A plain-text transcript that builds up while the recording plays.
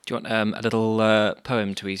Do you want a little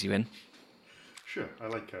poem to ease you in? Sure, I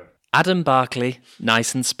like Adam Barkley,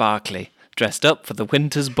 nice and sparkly, dressed up for the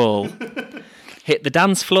winter's ball. Hit the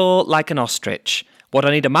dance floor like an ostrich. What I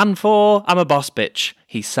need a man for, I'm a boss bitch.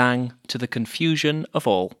 He sang to the confusion of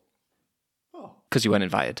all. Oh. Because you weren't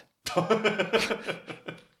invited. Definitely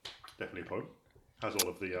a poem. Has all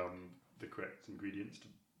of the correct ingredients to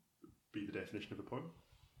be the definition of a poem.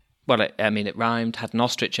 Well, it rhymed, had an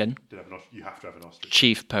ostrich in. You have to have an ostrich.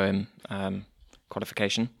 Chief poem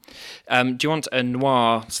qualification. Do you want a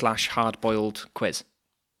noir/hard-boiled quiz?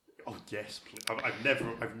 Oh yes, please. I've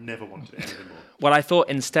never wanted anything more. Well, I thought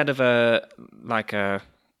instead of a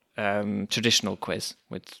traditional quiz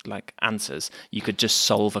with like answers, you could just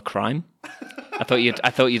solve a crime. I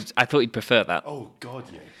thought you'd prefer that. Oh God,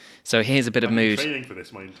 yeah. So here's a bit of mood. I've been training for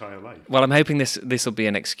this my entire life. Well, I'm hoping this will be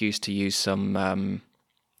an excuse to use some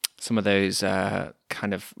of those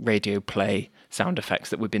kind of radio play sound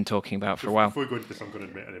effects that we've been talking about for a while. Before we go into this, I'm going to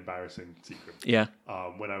admit an embarrassing secret. Yeah.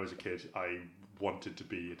 When I was a kid, I wanted to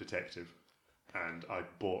be a detective, and I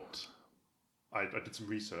did some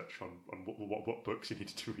research on what books you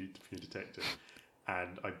needed to read to be a detective,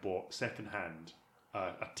 and I bought secondhand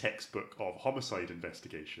a textbook of homicide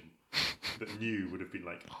investigation that new would have been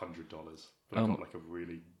like $100, but I got like a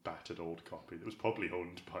really battered old copy that was probably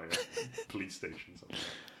owned by a police station somewhere,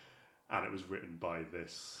 and it was written by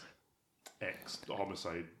this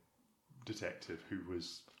ex-homicide detective who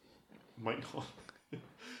might not.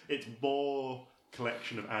 It's more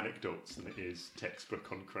collection of anecdotes than it is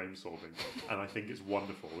textbook on crime solving, and I think it's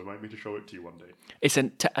wonderful. Remind me to show it to you one day.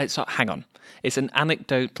 Hang on. It's an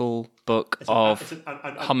anecdotal book of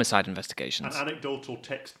homicide investigations. An anecdotal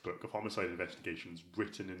textbook of homicide investigations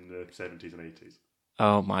written in the 70s and 80s.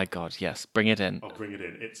 Oh my God! Yes, bring it in. I'll bring it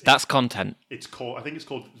in. That's content. I think it's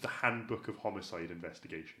called The Handbook of Homicide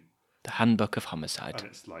Investigation. The Handbook of Homicide. And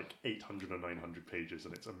it's like 800 or 900 pages,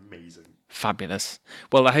 and it's amazing. Fabulous.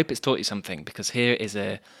 Well, I hope it's taught you something, because here is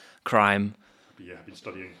a crime. Yeah, I've been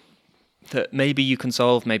studying. That maybe you can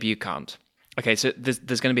solve, maybe you can't. Okay, so there's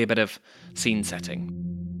going to be a bit of scene setting.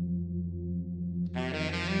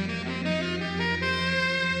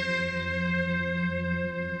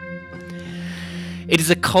 It is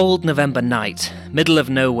a cold November night, middle of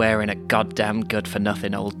nowhere in a goddamn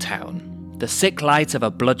good-for-nothing old town. The sick light of a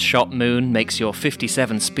bloodshot moon makes your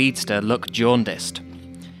 57 Speedster look jaundiced.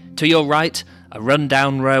 To your right, a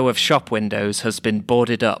run-down row of shop windows has been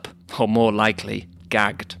boarded up, or more likely,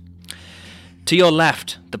 gagged. To your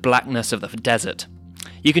left, the blackness of the desert.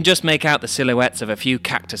 You can just make out the silhouettes of a few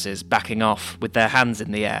cactuses backing off with their hands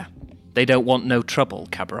in the air. They don't want no trouble,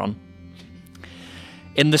 Cabron.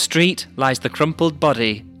 In the street lies the crumpled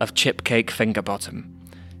body of Chipcake Fingerbottom,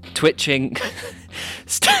 twitching,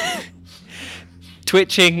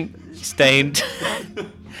 stained,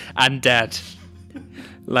 and dead,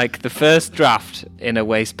 like the first draft in a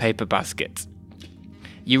waste paper basket.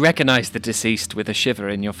 You recognise the deceased with a shiver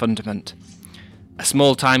in your fundament. A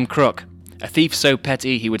small-time crook, a thief so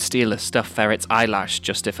petty he would steal a stuffed ferret's eyelash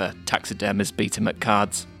just if a taxidermist beat him at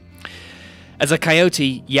cards. As a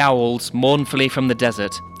coyote yowls mournfully from the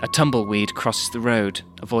desert, a tumbleweed crosses the road,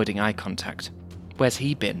 avoiding eye contact. Where's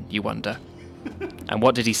he been, you wonder? And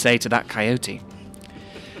what did he say to that coyote?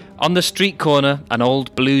 On the street corner, an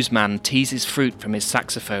old blues man teases fruit from his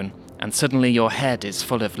saxophone, and suddenly your head is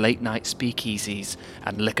full of late-night speakeasies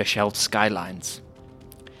and liquor-shelved skylines.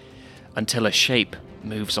 Until a shape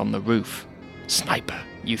moves on the roof. Sniper,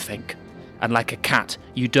 you think. And like a cat,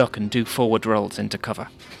 you duck and do forward rolls into cover.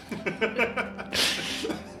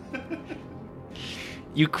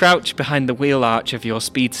 You crouch behind the wheel arch of your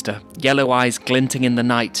Speedster, yellow eyes glinting in the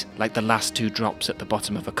night like the last two drops at the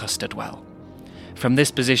bottom of a custard well. From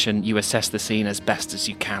this position, you assess the scene as best as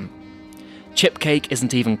you can. Chipcake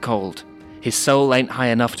isn't even cold. His soul ain't high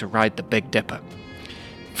enough to ride the Big Dipper.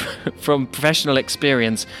 From professional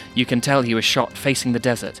experience, you can tell he was shot facing the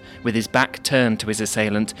desert, with his back turned to his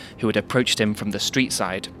assailant, who had approached him from the street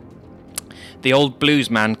side. The old blues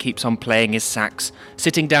man keeps on playing his sax,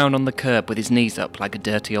 sitting down on the curb with his knees up like a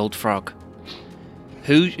dirty old frog.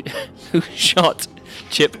 Who shot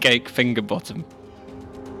Chipcake Fingerbottom?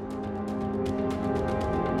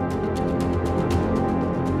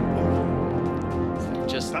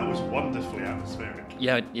 That was wonderfully atmospheric.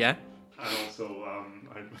 Yeah. And also,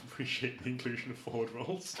 I appreciate the inclusion of forward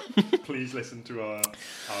rolls. Please listen to our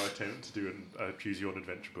attempt to do a Choose Your Own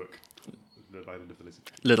Adventure book, The Island of the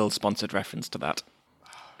Lizard. Little sponsored reference to that.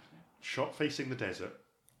 Shot facing the desert.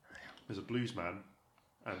 There's a blues man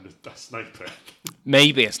and a sniper.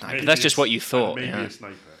 Maybe a sniper. That's just what you thought. Maybe a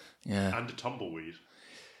sniper. Yeah. And a tumbleweed.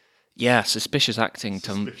 Yeah, suspicious acting,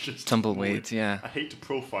 Suspicious tumbleweed. Yeah. I hate to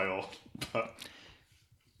profile, but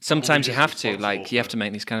Sometimes you is have to, responsible you have for- to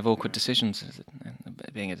make these kind of awkward decisions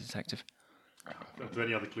being a detective. are there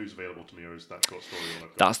any other clues available to me, or is that short story all I've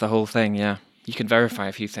got? That's the whole thing, yeah. You can verify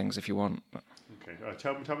a few things if you want. But... Okay,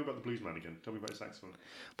 tell me about the blues man again. Tell me about his saxophone.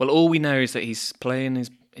 Well, all we know is that he's playing his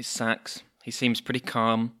sax. He seems pretty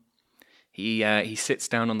calm. He sits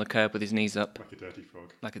down on the curb with his knees up, Like a dirty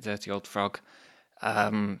frog. like a dirty old frog.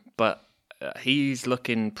 But he's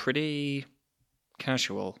looking pretty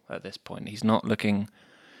casual at this point. He's not looking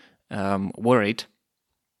worried.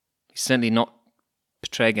 He's certainly not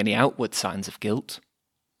portraying any outward signs of guilt.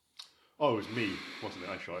 Oh, it was me, wasn't it?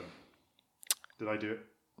 I shot him. Did I do it?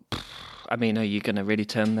 I mean, are you going to really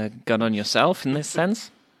turn the gun on yourself in this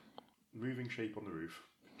sense? Moving shape on the roof.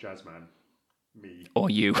 Jazzman. Me. Or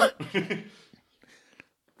you? Do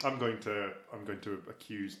I'm going to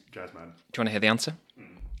accuse Jazzman. you want to hear the answer?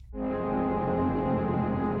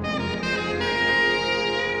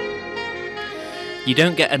 You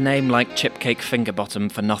don't get a name like Chipcake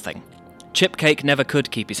Fingerbottom for nothing. Chipcake never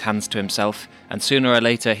could keep his hands to himself, and sooner or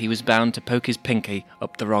later he was bound to poke his pinky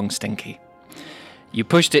up the wrong stinky. You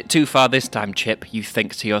pushed it too far this time, Chip, you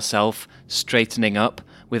think to yourself, straightening up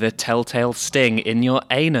with a telltale sting in your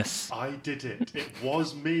anus. I did it. It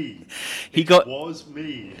was me. He got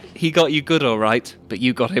you good all right, but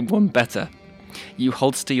you got him one better. You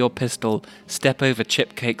holster your pistol, step over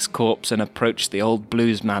Chipcake's corpse and approach the old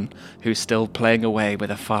blues man, who's still playing away with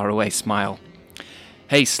a faraway smile.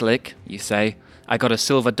 Hey, Slick, you say, I got a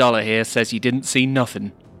silver dollar here, says you didn't see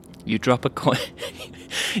nothing. You drop a coin.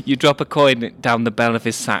 You drop a coin down the bell of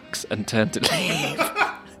his sax and turn to leave.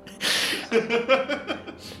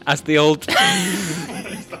 As the old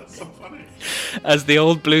That's so funny. As the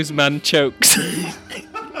old blues man chokes,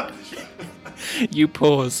 you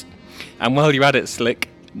pause. And while you're at it, Slick,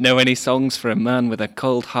 know any songs for a man with a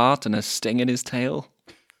cold heart and a sting in his tail?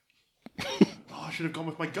 Oh, I should have gone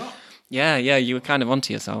with my gut. Yeah, you were kind of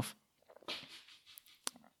onto yourself.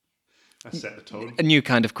 I set the tone. A new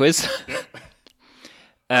kind of quiz.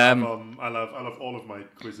 I love all of my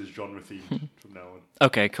quizzes genre themed from now on.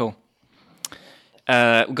 Okay, cool.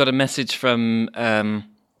 We've got a message from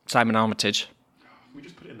Simon Armitage. We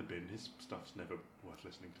just put it in the bin. His stuff's never worth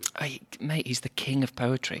listening to. Mate, he's the king of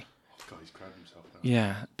poetry. Oh, God, he's crowned himself now.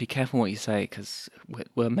 Yeah, be careful what you say, because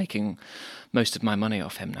we're making most of my money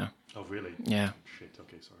off him now. Oh, really? Yeah. Shit,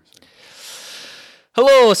 okay, sorry.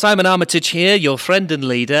 Hello, Simon Armitage here, your friend and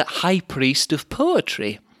leader, High Priest of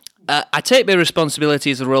Poetry. I take my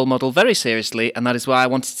responsibility as a role model very seriously, and that is why I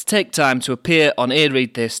wanted to take time to appear on Ear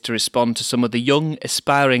Read This to respond to some of the young,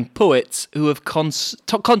 aspiring poets who have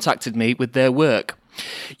contacted me with their work.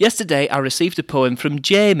 Yesterday, I received a poem from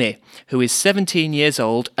Jamie, who is 17 years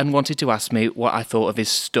old and wanted to ask me what I thought of his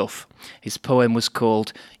stuff. His poem was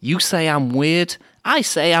called You Say I'm Weird, I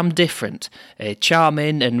Say I'm Different, a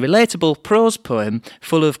charming and relatable prose poem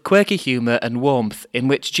full of quirky humour and warmth, in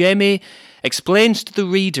which Jamie explains to the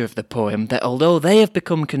reader of the poem that although they have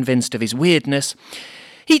become convinced of his weirdness,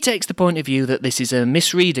 he takes the point of view that this is a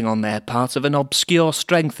misreading on their part of an obscure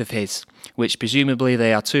strength of his, which presumably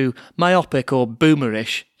they are too myopic or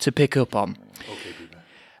boomerish to pick up on. Okay, boomer.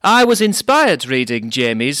 I was inspired reading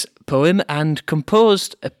Jamie's poem and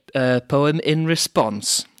composed a poem in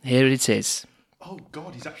response. Here it is. Oh,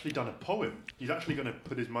 God, he's actually done a poem. He's actually going to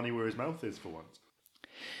put his money where his mouth is for once.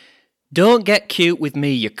 Don't get cute with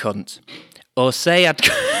me, you cunt. Or say I'd...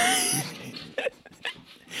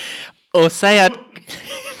 or say I'd...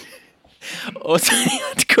 or say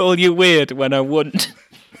I'd call you weird when I wouldn't.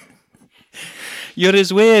 You're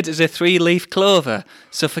as weird as a three-leaf clover,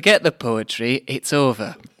 so forget the poetry, it's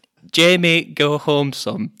over. Jamie, go home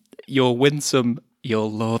some. You're winsome, you're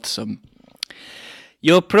loathsome.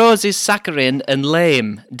 Your prose is saccharine and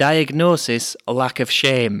lame, diagnosis, lack of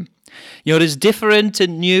shame. You're as different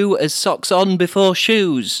and new as socks on before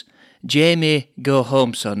shoes. Jamie, go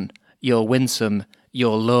home, son. You're winsome,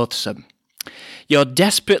 you're loathsome. You're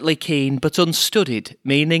desperately keen but unstudied,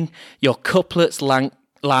 meaning your couplets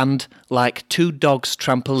land like two dogs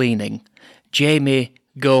trampolining. Jamie,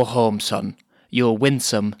 go home, son. You're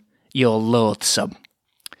winsome, you're loathsome.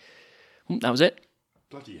 That was it.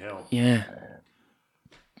 Bloody hell. Yeah.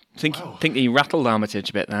 Think he rattled Armitage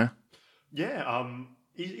a bit there. Yeah,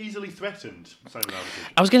 he's easily threatened, Simon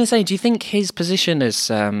Armitage. I was going to say, do you think his position as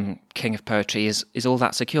King of Poetry is all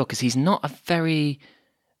that secure? Because he's not a very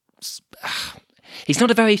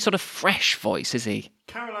sort of fresh voice, is he?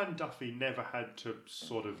 Caroline Duffy never had to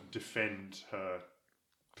sort of defend her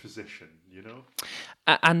position, you know?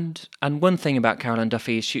 And one thing about Caroline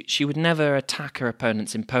Duffy is she would never attack her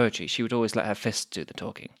opponents in poetry. She would always let her fists do the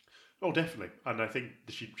talking. Oh, definitely. And I think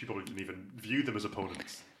she probably didn't even view them as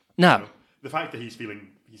opponents. No, You know? The fact that he's feeling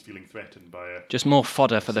threatened by a just more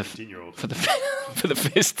fodder for the 17-year-old. for the for the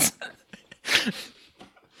fists.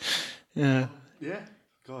 Yeah. Yeah.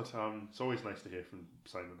 God, it's always nice to hear from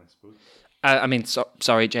Simon, I suppose. I mean,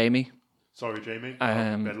 sorry, Jamie. Sorry, Jamie.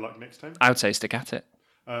 Better luck next time. I would say stick at it.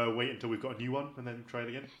 Wait until we've got a new one and then try it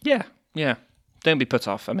again. Yeah. Don't be put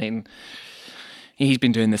off. I mean, he's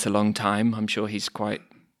been doing this a long time. I'm sure he's quite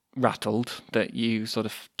rattled that you sort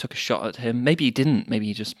of took a shot at him. Maybe you didn't. Maybe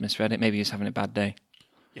you just misread it. Maybe he's having a bad day.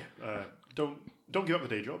 Yeah. Don't give up the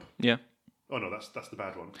day job. Yeah. Oh no, that's the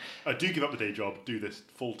bad one. Do give up the day job. Do this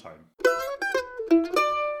full time.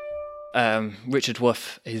 Richard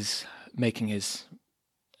Wolff is making his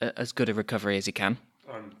as good a recovery as he can.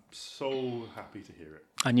 I'm so happy to hear it.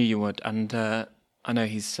 I knew you would, and I know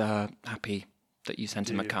he's happy that you sent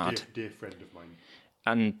him a card. Dear friend of mine.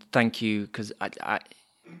 And thank you, because I,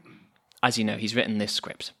 as you know, he's written this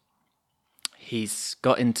script. He's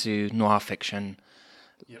got into noir fiction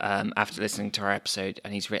after listening to our episode,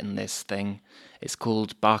 and he's written this thing. It's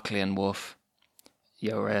called Barclay and Wolff.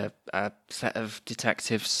 You're a set of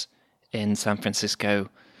detectives in San Francisco.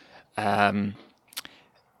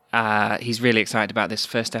 He's really excited about this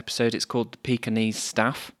first episode. It's called The Pekingese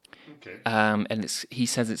Staff. Okay. And he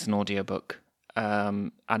says it's an audiobook.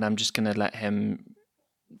 And I'm just going to let him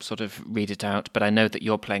sort of read it out. But I know that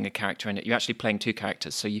you're playing a character in it. You're actually playing two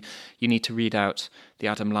characters, so you need to read out the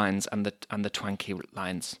Adam lines and the Twanky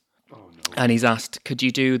lines. Oh no. And he's asked, could you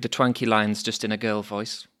do the Twanky lines just in a girl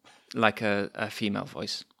voice, like a female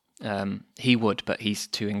voice? He would, but he's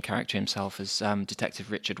too in character himself as Detective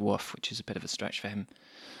Richard Wolff, which is a bit of a stretch for him.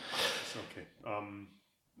 It's okay.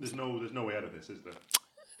 There's no way out of this, is there?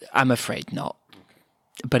 I'm afraid not. Okay.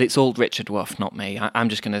 But it's all Richard Wolff, not me. I'm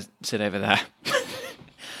just going to sit over there.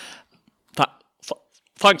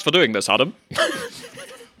 Thanks for doing this, Adam.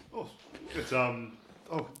 Oh, it's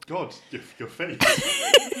oh God, your face.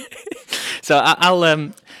 So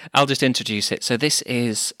I'll just introduce it. So this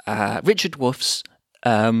is Richard Wolff's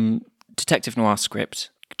detective noir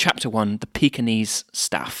script, Chapter 1, The Pekingese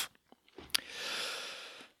Staff.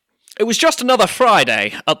 It was just another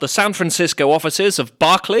Friday at the San Francisco offices of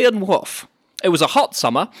Barclay and Wolff. It was a hot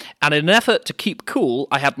summer, and in an effort to keep cool,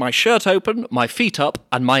 I had my shirt open, my feet up,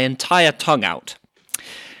 and my entire tongue out.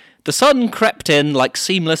 The sun crept in like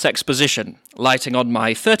seamless exposition, lighting on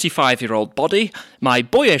my 35-year-old body, my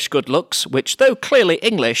boyish good looks, which, though clearly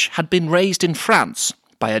English, had been raised in France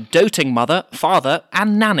by a doting mother, father,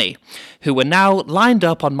 and nanny, who were now lined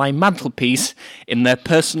up on my mantelpiece in their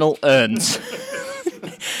personal urns.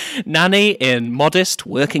 Nanny in modest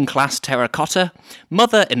working-class terracotta,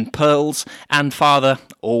 mother in pearls, and father,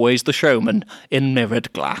 always the showman, in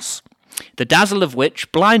mirrored glass. The dazzle of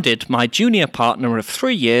which blinded my junior partner of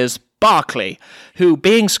 3 years, Barclay, who,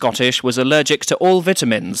 being Scottish, was allergic to all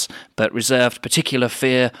vitamins, but reserved particular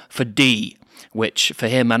fear for D, which, for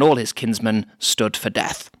him and all his kinsmen, stood for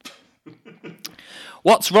death.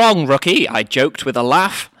 "What's wrong, rookie?" I joked with a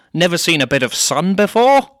laugh. "Never seen a bit of sun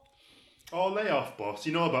before?" Oh, lay off, boss.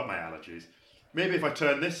 You know about my allergies. Maybe if I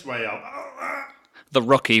turn this way, I'll... The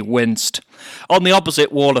rookie winced. On the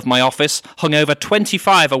opposite wall of my office hung over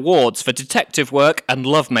 25 awards for detective work and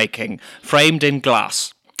lovemaking, framed in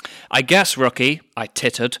glass. "I guess, rookie," I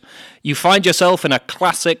tittered, "you find yourself in a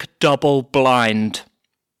classic double blind."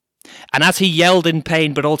 And as he yelled in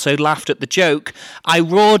pain but also laughed at the joke, I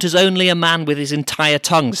roared as only a man with his entire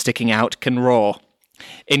tongue sticking out can roar.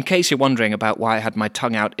 In case you're wondering about why I had my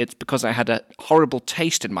tongue out, it's because I had a horrible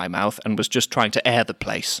taste in my mouth and was just trying to air the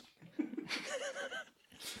place.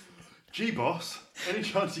 Gee, boss, any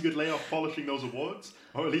chance you could lay off polishing those awards?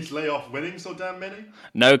 Or at least lay off winning so damn many?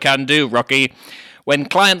 No can do, Rocky. When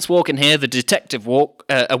clients walk in here, the detective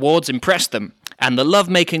awards impress them, and the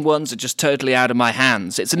love-making ones are just totally out of my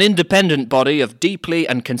hands. It's an independent body of deeply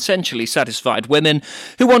and consensually satisfied women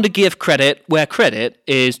who want to give credit where credit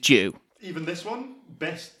is due. Even this one?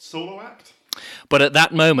 Best solo act? But at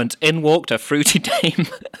that moment, in walked a fruity dame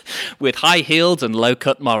with high heels and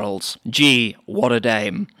low-cut morals. Gee, what a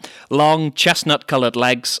dame. Long, chestnut-coloured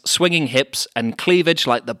legs, swinging hips, and cleavage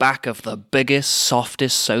like the back of the biggest,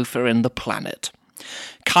 softest sofa in the planet.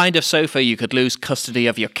 Kind of sofa you could lose custody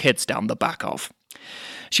of your kids down the back of.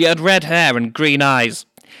 She had red hair and green eyes.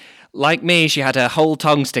 Like me, she had her whole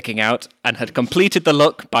tongue sticking out and had completed the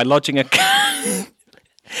look by lodging a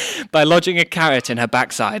carrot in her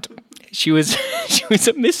backside. She was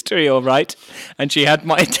a mystery, all right, and she had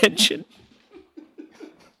my attention.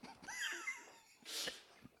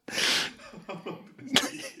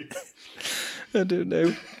 I I don't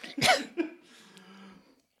know.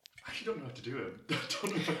 actually don't know how to do it. I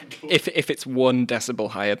don't know if I can go. If it's 1 decibel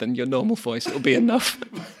higher than your normal voice, it'll be enough.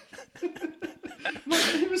 My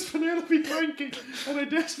name is Penelope Cranky, and I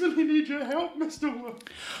desperately need your help, Mr. Wolf.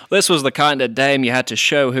 This was the kind of dame you had to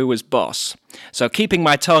show who was boss. So keeping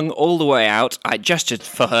my tongue all the way out, I gestured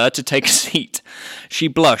for her to take a seat. She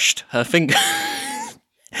blushed, her fingers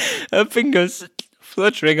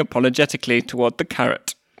fluttering apologetically toward the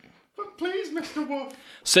carrot. But please, Mr. Wolf.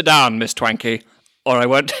 Sit down, Miss Twanky, or I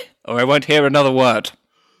won't hear another word.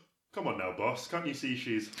 Come on now, boss. Can't you see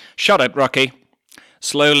she's... Shut it, Rocky.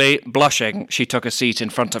 Slowly, blushing, she took a seat in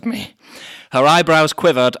front of me. Her eyebrows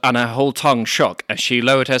quivered and her whole tongue shook as she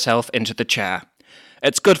lowered herself into the chair.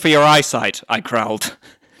 It's good for your eyesight, I growled.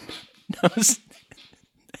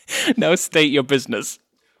 Now state your business.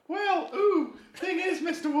 Well, thing is,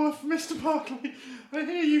 Mr. Wolf, Mr. Barkley, I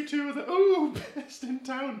hear you two are the best in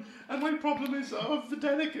town, and my problem is of the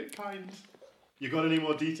delicate kind. You got any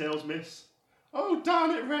more details, miss? Oh, darn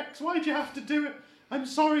it, Rex, why'd you have to do it? I'm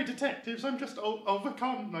sorry, detectives, I'm just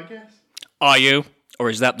overcome, I guess. Are you? Or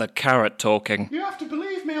is that the carrot talking? You have to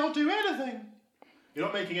believe me, I'll do anything. You're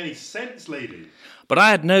not making any sense, lady. But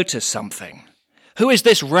I had noticed something. Who is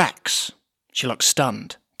this Rex? She looked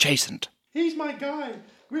stunned, chastened. He's my guy.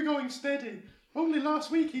 We're going steady. Only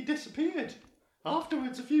last week he disappeared.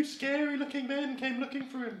 Afterwards, a few scary-looking men came looking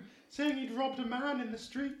for him, saying he'd robbed a man in the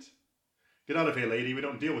street. Get out of here, lady. We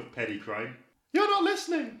don't deal with petty crime. You're not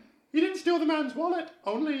listening. He didn't steal the man's wallet,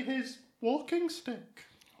 only his walking stick.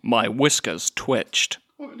 My whiskers twitched.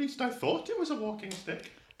 Or at least I thought it was a walking stick.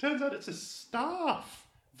 Turns out it's a staff.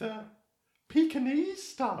 The Pekingese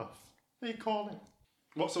staff, they call it.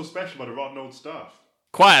 What's so special about a rotten old staff?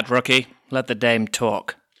 Quiet, Rookie. Let the dame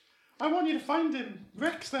talk. I want you to find him.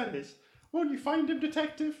 Rex, that is. Won't you find him,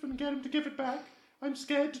 detective, and get him to give it back? I'm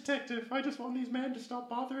scared, detective. I just want these men to stop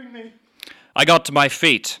bothering me. I got to my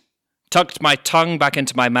feet, tucked my tongue back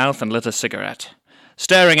into my mouth and lit a cigarette.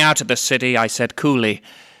 Staring out at the city, I said coolly,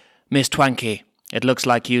 Miss Twanky, it looks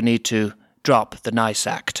like you need to drop the nice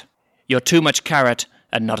act. You're too much carrot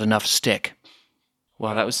and not enough stick.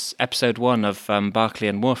 Well, that was episode 1 of Barkley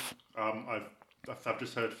and Wolf. I've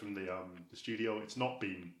just heard from the studio. Pilot's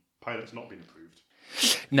not been approved.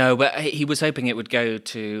 No, but he was hoping it would go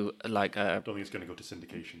to I don't think it's going to go to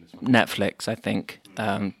syndication this one. Netflix, I think,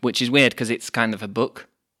 which is weird because it's kind of a book.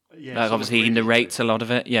 Yeah, obviously, he narrates a lot of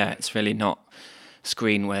it. Yeah, it's really not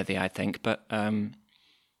screen-worthy, I think. But I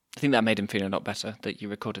think that made him feel a lot better that you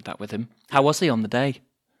recorded that with him. How was he on the day?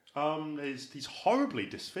 He's horribly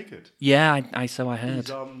disfigured. Yeah, I heard.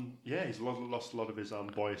 He's lost a lot of his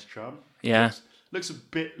boyish charm. Yeah. Looks a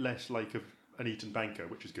bit less like an Eton banker,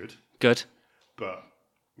 which is good. Good. But,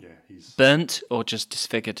 yeah, he's... Burnt or just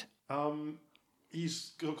disfigured?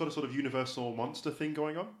 He's got a sort of universal monster thing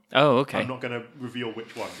going on. Oh, okay. I'm not going to reveal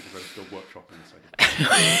which one because I'm still workshopping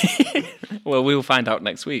this. Well, we will find out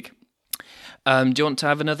next week. Do you want to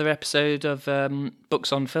have another episode of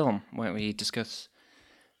Books on Film where we discuss...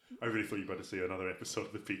 I really thought you were about to see another episode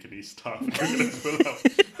of the Pekingese staff. We're going to pull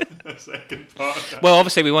out a second part of that. Well,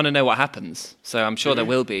 obviously we want to know what happens, so I'm sure there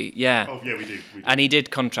will be. Yeah. Oh, yeah, we do. And he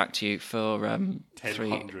did contract you for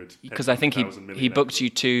 10,000. because I think he booked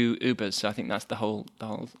you 2 Ubers, so I think that's the whole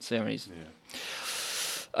series.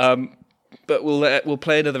 Yeah. But we'll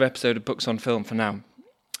play another episode of Books on Film for now.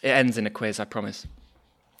 It ends in a quiz, I promise.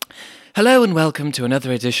 Hello and welcome to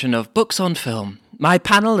another edition of Books on Film. My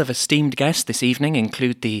panel of esteemed guests this evening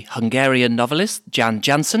include the Hungarian novelist Jan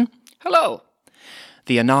Jansen. Hello.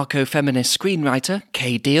 The anarcho-feminist screenwriter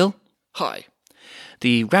Kay Deal. Hi.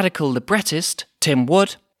 The radical librettist Tim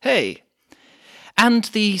Wood. Hey. And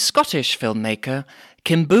the Scottish filmmaker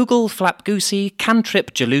Kimboogle Flapgoosey,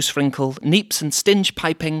 Cantrip Jaloosefrinkle, Neeps and Stinge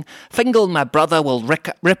Piping, Fingal My Brother Will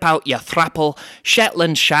Rip Out Your Thrapple,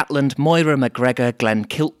 Shetland, Moira McGregor, Glen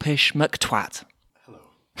Kiltpish McTwat. Hello.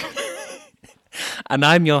 And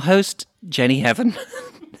I'm your host, Jenny Heaven.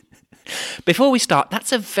 Before we start,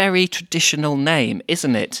 that's a very traditional name,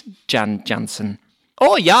 isn't it, Jan Jansen?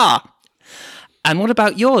 Oh, yeah. And what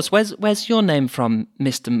about yours? Where's your name from,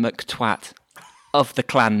 Mr. McTwat, of the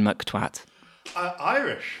clan McTwat?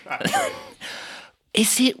 Irish, actually.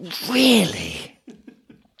 Is it really?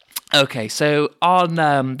 Okay, so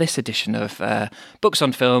on this edition of Books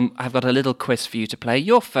on Film, I've got a little quiz for you to play.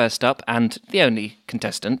 You're first up, and the only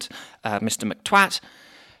contestant, Mr. McTwat.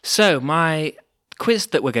 So my quiz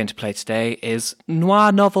that we're going to play today is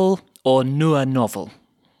noir novel or noir novel.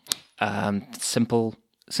 Simple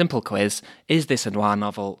quiz. Is this a noir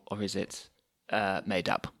novel or is it made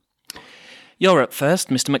up? You're up first,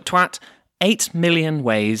 Mr. McTwat. 8 Million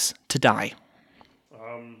Ways to Die.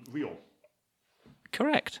 Real.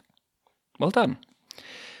 Correct. Well done.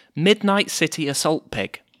 Midnight City Assault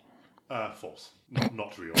Pig. False.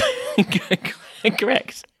 Not real.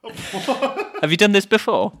 Correct. Have you done this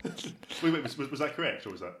before? Wait, was that correct,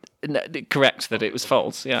 or was that? No, correct that it was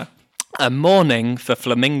false, yeah. A Morning for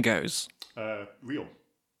Flamingos. Real.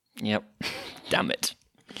 Yep. Damn it.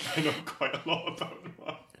 I know quite a lot about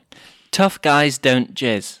noir. Tough Guys Don't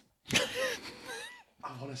Jizz.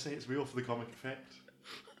 I want to say it's real for the comic effect.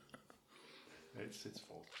 It's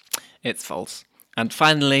false. It's false. And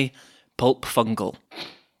finally, Pulp Fungal.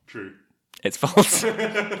 True. It's false.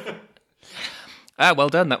 Well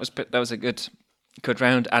done. That was a good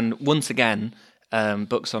round. And once again,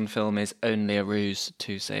 Books on Film is only a ruse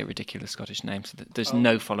to say a ridiculous Scottish name. So there's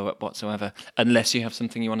no follow-up whatsoever, unless you have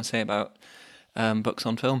something you want to say about Books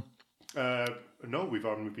on Film. No, we've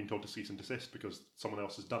been told to cease and desist because someone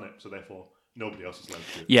else has done it. So therefore, nobody else is allowed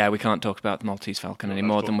to do it. Yeah, we can't talk about the Maltese Falcon any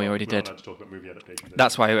more than we already did. We're not allowed to talk about movie adaptations.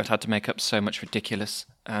 That's why we've had to make up so much ridiculous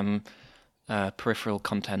peripheral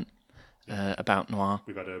content about noir.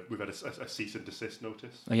 We've had a cease and desist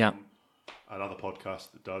notice. Yeah. Another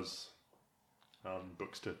podcast that does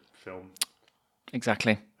books to film,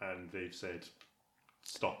 Exactly. and they've said,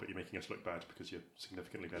 "Stop it! You're making us look bad because you're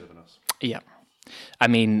significantly better than us." Yeah. I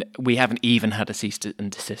mean, we haven't even had a cease and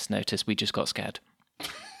desist notice. We just got scared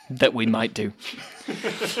that we might do.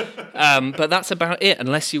 But that's about it.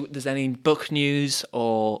 Unless there's any book news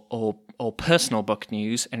or personal book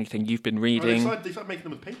news, anything you've been reading. They started making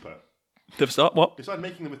them with paper. They've started what? They started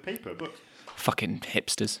making them with paper books. Fucking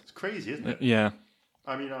hipsters. It's crazy, isn't it? Yeah.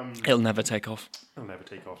 I mean, It'll never take off. it'll never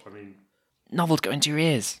take off. I mean, Novels go into your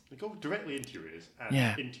ears. they go directly into your ears and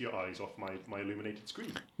Yeah. into your eyes off my illuminated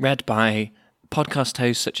screen. Read by podcast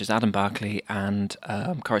hosts such as Adam Barkley and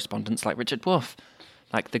correspondents like Richard Wolff.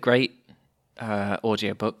 Like the great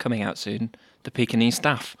audiobook coming out soon, The Pekingese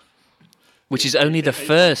Staff, which is only the 800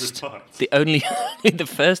 first, parts. the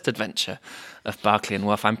first adventure of Barkley and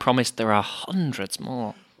Wolff. I'm promised there are hundreds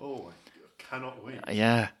more. Oh, I cannot wait.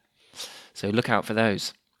 Yeah. So look out for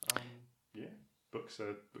those. Yeah, books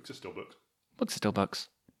are still books. Books are still books.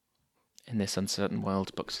 In this uncertain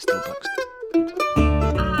world, books are still books.